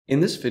In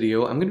this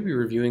video, I'm going to be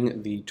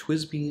reviewing the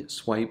TWSBI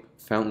Swipe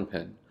fountain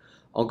pen.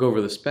 I'll go over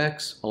the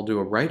specs, I'll do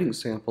a writing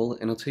sample,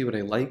 and I'll tell you what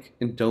I like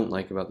and don't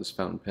like about this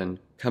fountain pen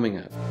coming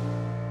up.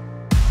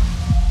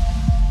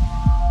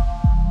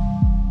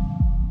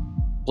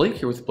 Blake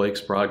here with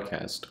Blake's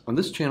Broadcast. On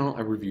this channel,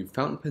 I review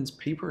fountain pens,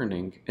 paper, and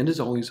ink, and as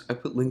always, I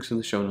put links in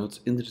the show notes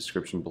in the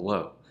description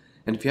below.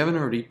 And if you haven't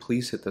already,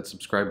 please hit that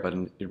subscribe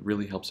button, it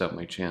really helps out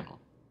my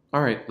channel.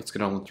 Alright, let's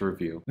get on with the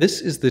review.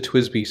 This is the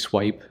TWSBI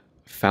Swipe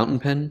fountain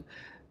pen.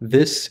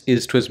 This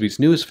is TWSBI's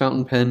newest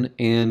fountain pen,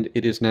 and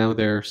it is now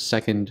their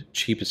second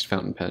cheapest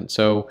fountain pen.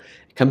 So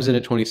it comes in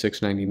at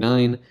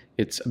 $26.99.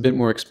 It's a bit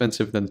more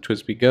expensive than the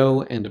TWSBI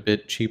Go and a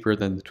bit cheaper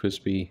than the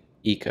TWSBI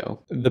Eco.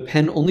 The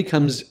pen only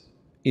comes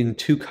in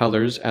two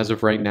colors as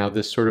of right now,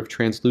 this sort of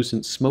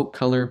translucent smoke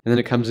color, and then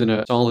it comes in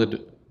a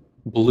solid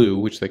blue,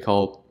 which they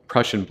call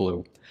Prussian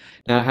blue.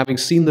 Now, having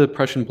seen the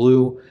Prussian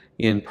blue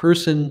in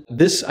person,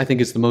 this I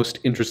think is the most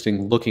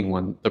interesting looking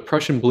one. The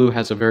Prussian blue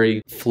has a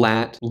very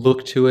flat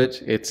look to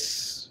it.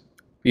 It's,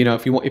 you know,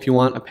 if you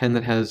want a pen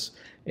that has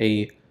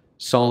a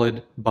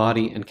solid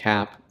body and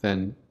cap,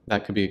 then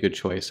that could be a good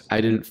choice.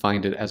 I didn't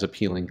find it as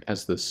appealing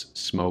as this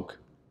smoke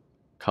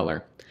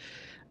color.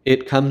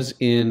 It comes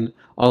in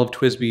all of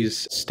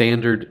TWSBI's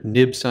standard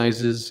nib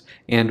sizes,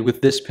 and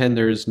with this pen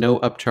there is no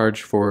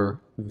upcharge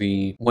for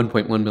the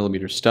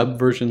 1.1mm stub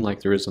version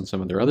like there is on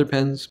some of their other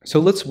pens. So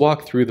let's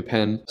walk through the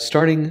pen.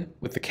 Starting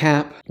with the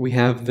cap, we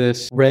have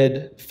this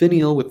red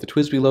finial with the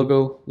TWSBI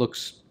logo.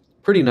 Looks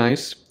pretty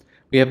nice.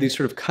 We have these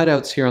sort of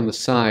cutouts here on the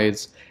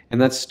sides, and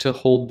that's to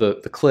hold the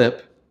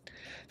clip.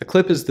 The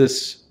clip is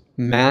this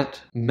matte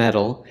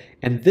metal,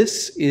 and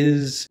this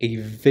is a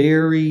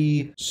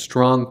very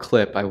strong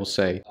clip, I will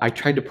say. I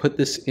tried to put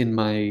this in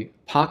my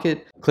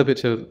pocket, clip it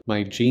to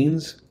my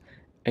jeans,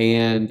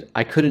 and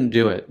I couldn't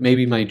do it.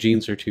 Maybe my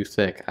jeans are too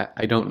thick,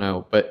 I don't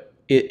know, but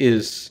it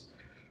is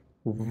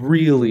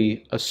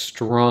really a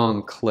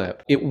strong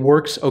clip. It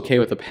works okay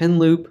with a pen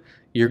loop.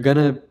 You're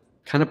gonna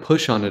kind of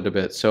push on it a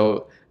bit,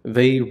 so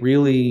they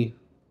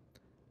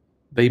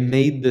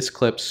made this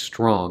clip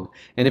strong.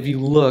 And if you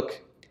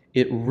look,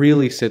 it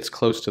really sits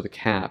close to the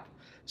cap.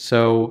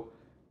 So,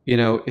 you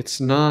know, it's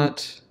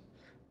not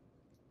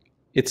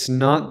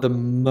the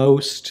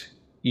most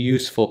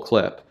useful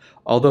clip.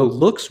 Although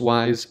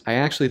looks-wise, I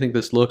actually think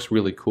this looks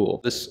really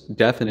cool. This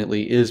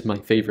definitely is my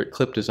favorite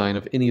clip design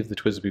of any of the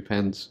TWSBI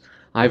pens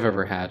I've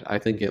ever had. I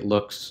think it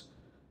looks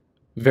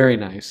very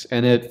nice.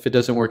 And if it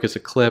doesn't work as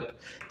a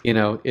clip, you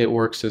know, it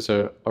works as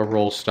a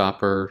roll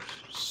stopper,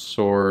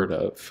 sort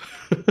of.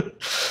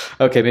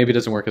 Okay, maybe it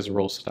doesn't work as a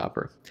roll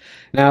stopper.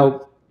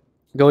 Now,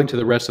 going to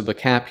the rest of the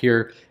cap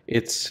here,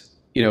 it's,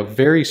 you know,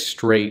 very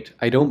straight.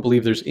 I don't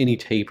believe there's any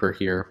taper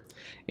here.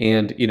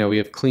 And, you know, we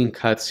have clean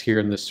cuts here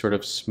in this sort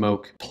of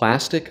smoke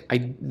plastic.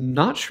 I'm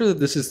not sure that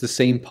this is the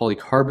same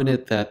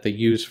polycarbonate that they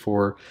use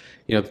for,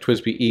 you know, the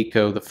TWSBI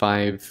Eco, the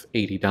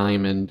 580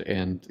 Diamond,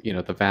 and, you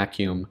know, the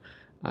vacuum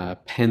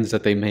pens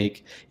that they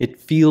make. It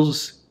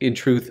feels, in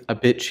truth, a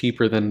bit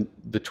cheaper than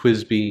the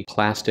TWSBI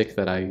plastic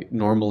that I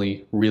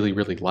normally really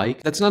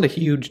like. That's not a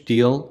huge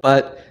deal,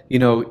 but, you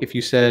know, if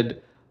you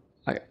said,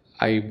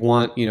 I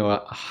want, you know,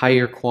 a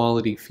higher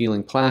quality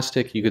feeling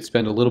plastic, you could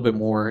spend a little bit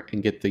more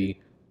and get the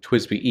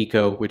TWSBI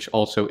Eco, which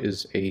also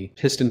is a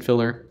piston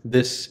filler.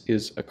 This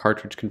is a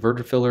cartridge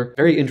converter filler.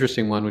 Very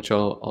interesting one, which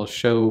I'll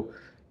show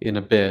in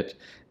a bit.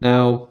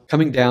 Now,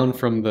 coming down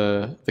from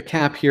the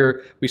cap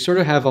here, we sort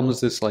of have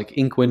almost this like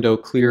ink window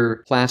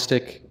clear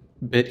plastic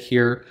bit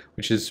here,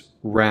 which is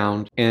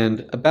round,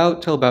 and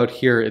till about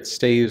here it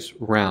stays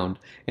round.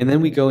 And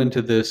then we go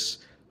into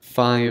this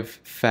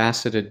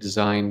 5-faceted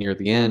design near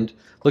the end.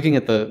 Looking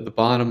at the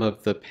bottom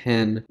of the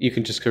pen, you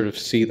can just sort of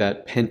see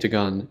that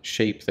pentagon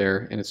shape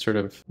there, and it's sort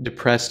of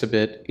depressed a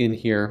bit in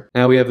here.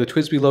 Now we have the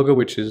TWSBI logo,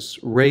 which is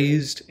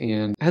raised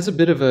and has a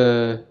bit of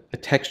a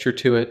texture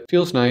to it.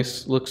 Feels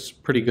nice, looks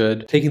pretty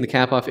good. Taking the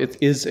cap off, it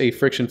is a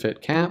friction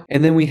fit cap.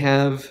 And then we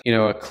have, you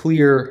know, a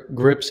clear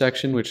grip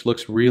section, which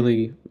looks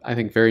really, I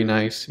think, very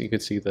nice. You can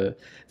see the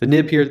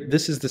nib here.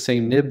 This is the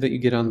same nib that you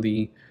get on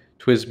the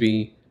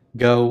TWSBI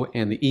Go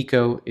and the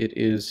Eco. It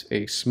is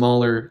a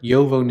smaller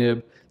JoWo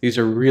nib. These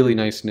are really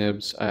nice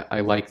nibs. I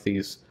like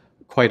these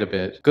quite a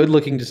bit. Good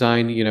looking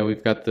design. You know,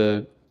 we've got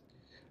the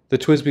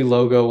TWSBI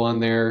logo on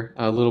there,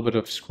 a little bit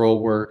of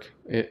scroll work.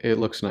 It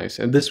looks nice.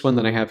 And this one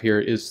that I have here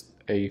is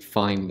a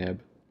fine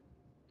nib.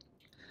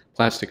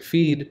 Plastic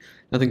feed,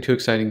 nothing too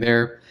exciting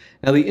there.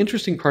 Now the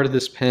interesting part of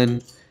this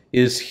pen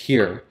is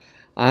here.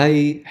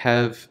 I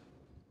have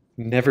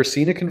never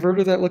seen a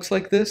converter that looks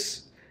like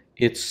this.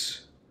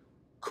 It's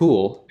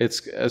cool.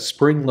 It's a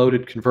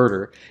spring-loaded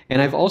converter.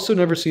 And I've also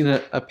never seen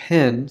a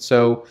pen,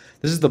 so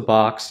this is the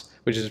box,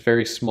 which is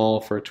very small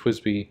for a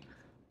TWSBI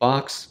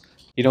box.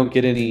 You don't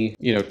get any,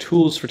 you know,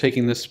 tools for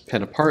taking this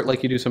pen apart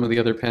like you do some of the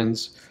other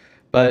pens,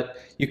 but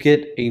you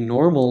get a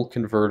normal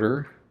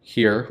converter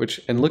here,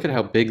 and look at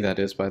how big that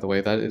is, by the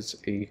way. That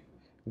is a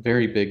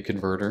very big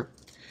converter.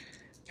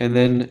 And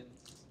then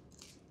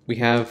we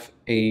have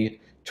a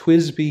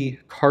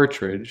TWSBI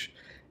cartridge.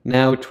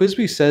 Now,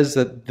 TWSBI says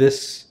that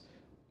this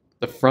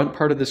The front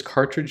part of this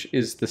cartridge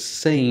is the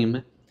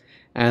same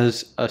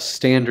as a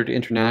standard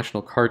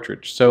international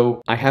cartridge.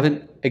 So I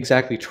haven't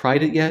exactly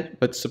tried it yet,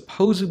 but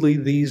supposedly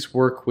these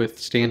work with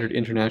standard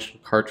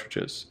international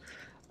cartridges.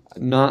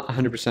 Not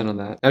 100% on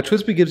that. Now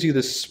TWSBI gives you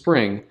this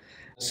spring.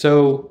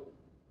 So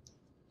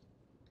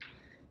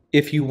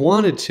if you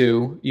wanted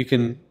to, you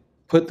can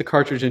put the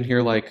cartridge in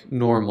here like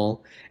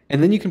normal,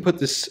 and then you can put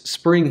this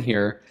spring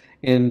here.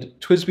 And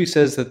TWSBI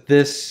says that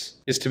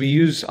this is to be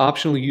used,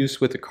 optional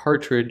use with the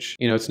cartridge.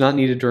 You know, it's not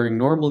needed during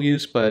normal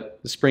use, but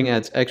the spring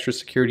adds extra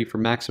security for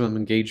maximum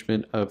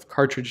engagement of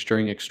cartridge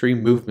during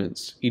extreme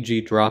movements,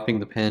 e.g. dropping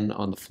the pen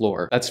on the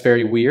floor. That's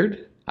very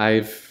weird.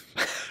 I've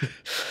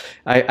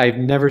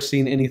never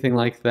seen anything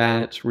like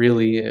that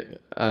really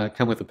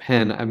come with a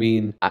pen. I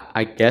mean,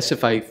 I guess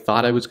if I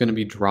thought I was going to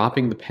be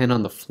dropping the pen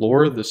on the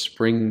floor, the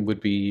spring would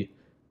be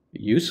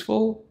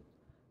useful?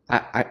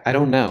 I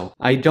don't know.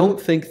 I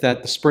don't think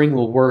that the spring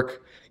will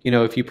work, you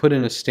know, if you put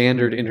in a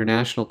standard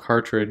international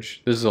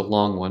cartridge. This is a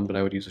long one, but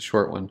I would use a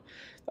short one.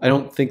 I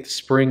don't think the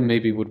spring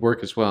maybe would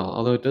work as well,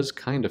 although it does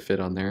kind of fit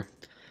on there.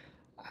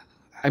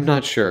 I'm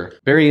not sure.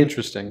 Very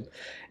interesting.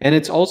 And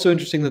it's also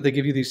interesting that they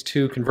give you these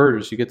two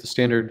converters. You get the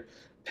standard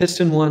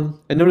piston one,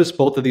 and notice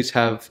both of these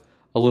have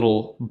a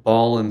little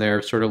ball in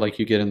there, sort of like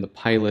you get in the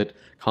Pilot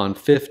Con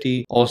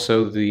 50.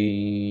 Also,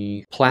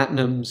 the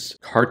Platinum's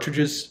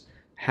cartridges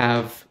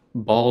have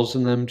balls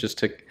in them just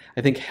to,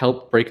 I think,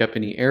 help break up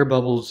any air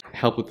bubbles,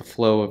 help with the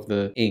flow of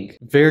the ink.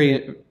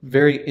 Very,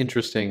 very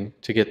interesting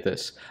to get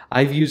this.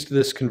 I've used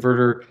this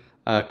converter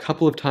a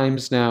couple of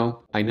times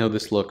now. I know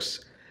this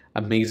looks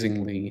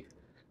amazingly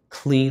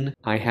clean.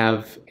 I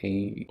have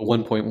a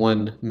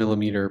 1.1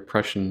 millimeter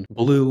Prussian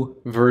blue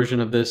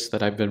version of this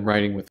that I've been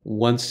writing with.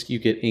 Once you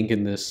get ink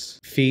in this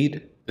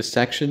feed, this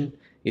section,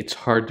 it's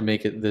hard to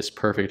make it this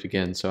perfect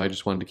again. So I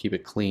just wanted to keep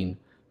it clean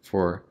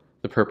for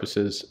the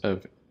purposes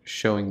of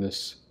showing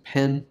this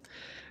pen.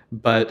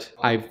 But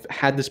I've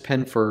had this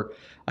pen for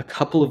a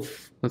couple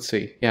of, let's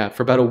see, yeah,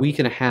 for about a week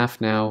and a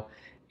half now,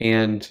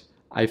 and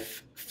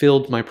I've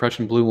filled my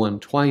Prussian blue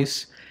one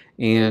twice,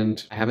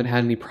 and I haven't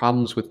had any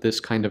problems with this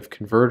kind of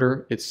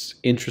converter. It's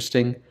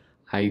interesting.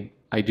 I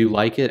do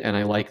like it, and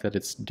I like that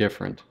it's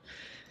different.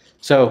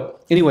 So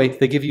anyway,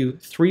 they give you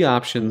three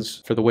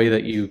options for the way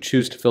that you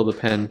choose to fill the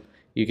pen.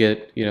 You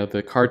get, you know,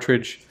 the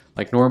cartridge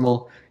like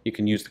normal. You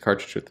can use the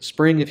cartridge with the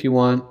spring if you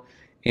want,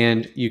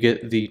 and you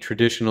get the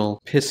traditional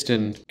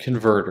piston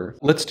converter.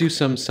 Let's do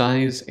some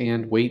size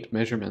and weight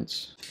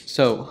measurements.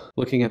 So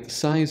looking at the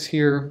size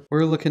here,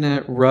 we're looking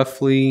at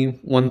roughly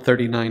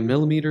 139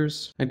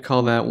 millimeters. I'd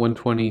call that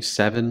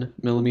 127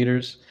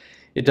 millimeters.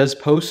 It does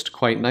post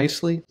quite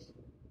nicely,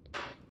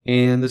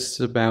 and this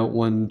is about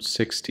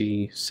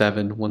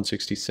 167,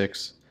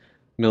 166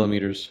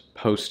 millimeters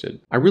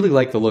posted. I really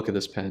like the look of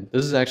this pen.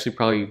 This is actually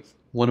probably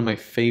one of my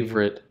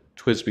favorite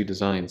TWSBI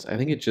designs. I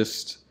think it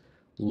just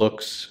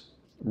looks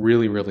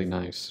really, really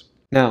nice.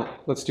 Now,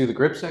 let's do the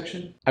grip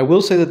section. I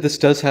will say that this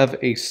does have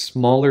a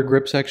smaller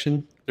grip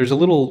section. There's a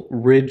little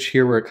ridge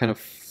here where it kind of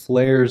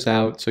flares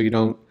out so you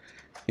don't,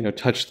 you know,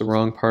 touch the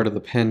wrong part of the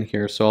pen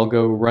here. So I'll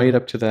go right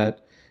up to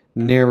that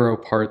narrow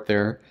part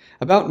there,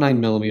 about 9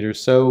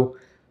 millimeters. So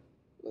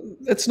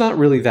it's not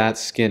really that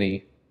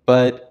skinny,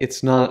 but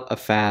it's not a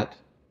fat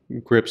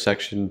grip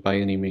section by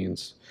any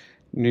means.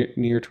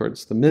 Near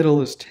towards the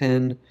middle is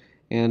 10,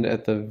 and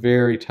at the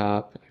very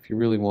top, if you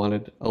really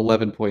wanted,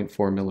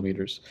 11.4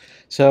 millimeters.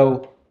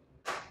 So,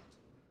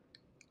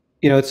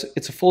 you know,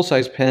 it's a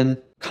full-size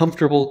pen,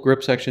 comfortable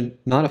grip section,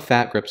 not a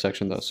fat grip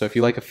section though. So if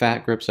you like a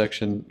fat grip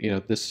section, you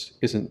know, this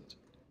isn't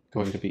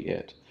going to be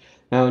it.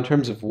 Now in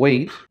terms of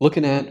weight,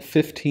 looking at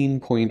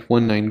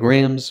 15.19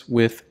 grams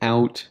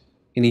without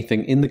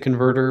anything in the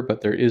converter,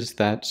 but there is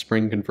that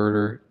spring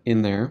converter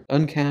in there.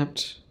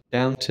 Uncapped,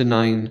 down to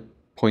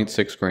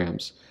 9.6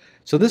 grams.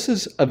 So this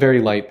is a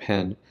very light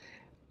pen.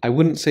 I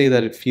wouldn't say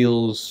that it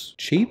feels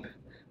cheap,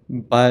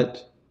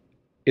 but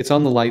it's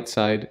on the light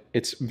side.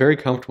 It's very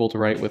comfortable to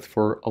write with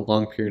for a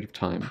long period of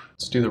time.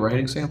 Let's do the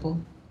writing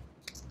sample.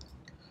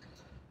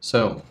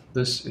 So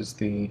this is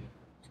the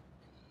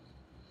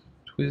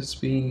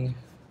TWSBI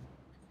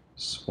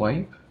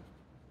Swipe,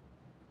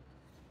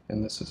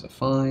 and this is a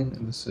fine,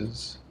 and this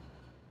is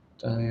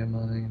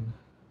diamine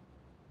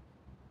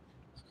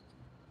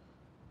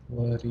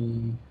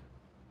bloody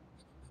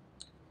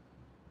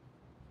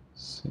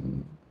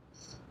synth.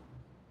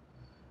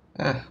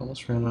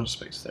 Almost ran out of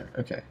space there.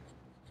 Okay.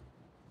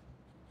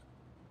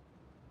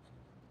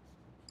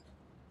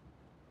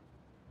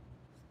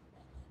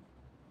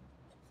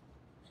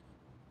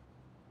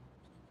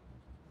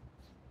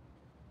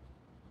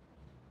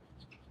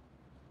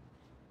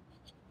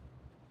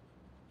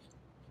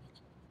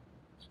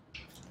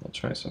 I'll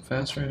try some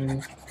fast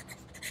writing.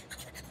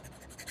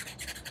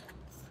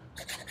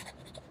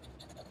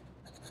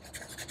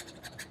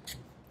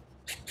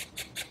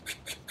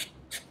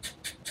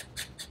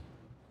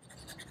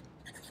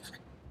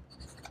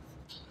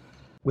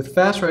 With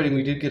fast writing,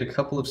 we did get a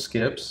couple of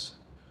skips,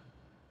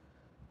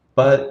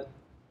 but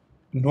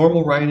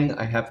normal writing,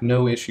 I have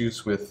no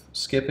issues with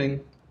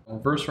skipping.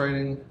 Verse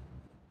writing,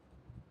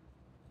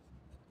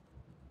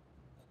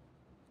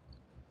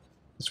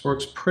 This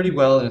works pretty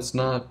well, and it's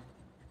not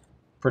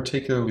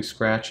particularly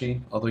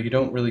scratchy, although you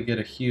don't really get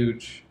a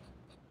huge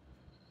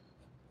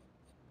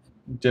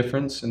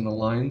difference in the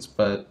lines,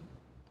 but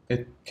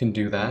it can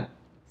do that.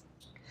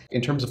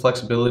 In terms of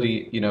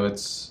flexibility,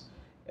 it's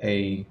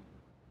a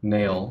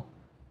nail.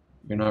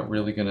 You're not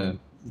really going to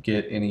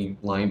get any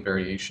line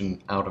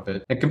variation out of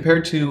it. And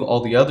compared to all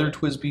the other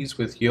TWSBIs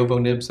with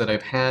Yovo nibs that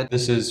I've had,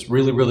 this is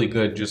really, really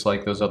good, just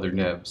like those other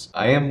nibs.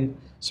 I am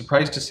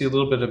surprised to see a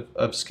little bit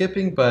of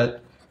skipping,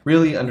 but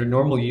really under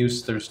normal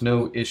use, there's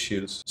no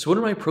issues. So what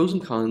are my pros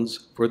and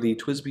cons for the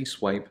TWSBI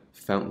Swipe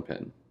fountain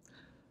pen?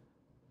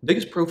 The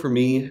biggest pro for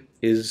me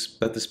is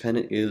that this pen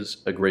is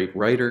a great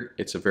writer.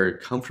 It's a very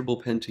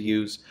comfortable pen to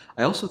use.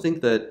 I also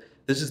think that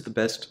this is the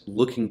best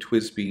looking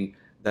TWSBI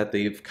that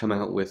they've come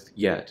out with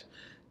yet.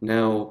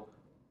 Now,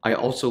 I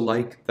also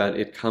like that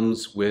it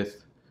comes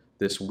with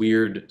this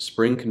weird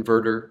spring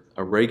converter,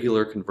 a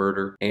regular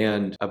converter,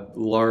 and a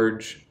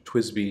large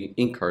TWSBI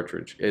ink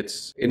cartridge.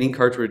 It's an ink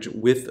cartridge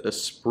with a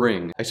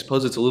spring. I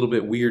suppose it's a little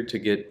bit weird to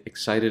get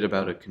excited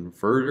about a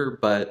converter,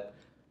 but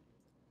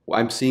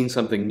I'm seeing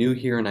something new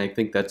here, and I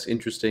think that's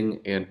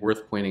interesting and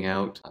worth pointing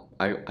out.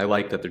 I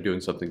like that they're doing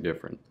something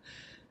different.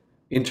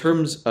 In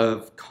terms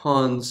of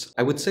cons,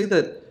 I would say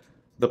that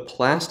the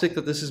plastic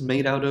that this is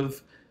made out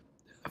of,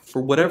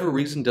 for whatever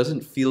reason,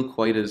 doesn't feel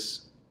quite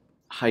as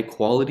high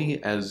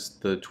quality as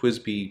the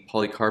TWSBI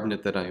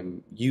polycarbonate that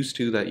I'm used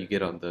to, that you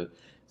get on the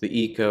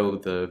Eco,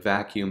 the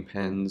vacuum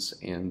pens,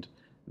 and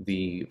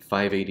the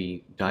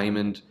 580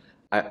 Diamond.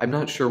 I'm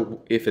not sure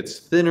if it's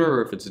thinner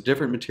or if it's a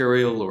different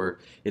material or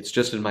it's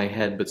just in my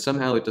head, but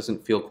somehow it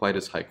doesn't feel quite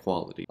as high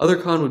quality. Other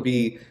con would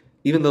be,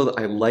 even though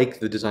I like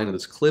the design of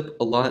this clip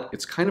a lot,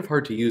 it's kind of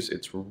hard to use.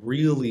 It's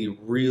really,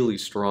 really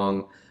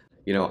strong.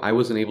 I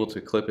wasn't able to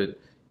clip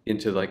it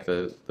into like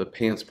the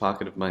pants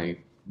pocket of my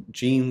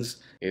jeans.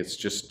 It's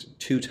just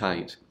too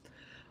tight.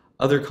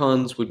 Other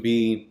cons would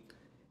be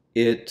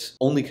it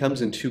only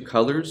comes in 2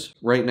 colors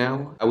right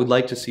now. I would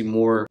like to see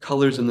more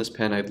colors in this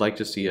pen. I'd like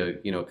to see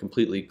a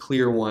completely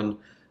clear one,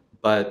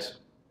 but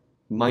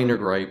minor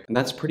gripe. And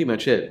that's pretty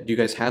much it. Do you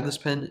guys have this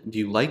pen? Do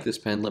you like this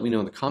pen? Let me know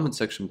in the comment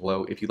section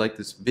below. If you like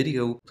this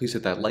video, please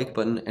hit that like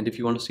button. And if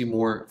you want to see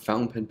more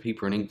fountain pen,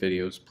 paper, and ink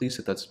videos, please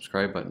hit that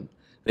subscribe button.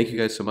 Thank you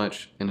guys so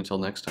much, and until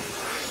next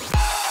time.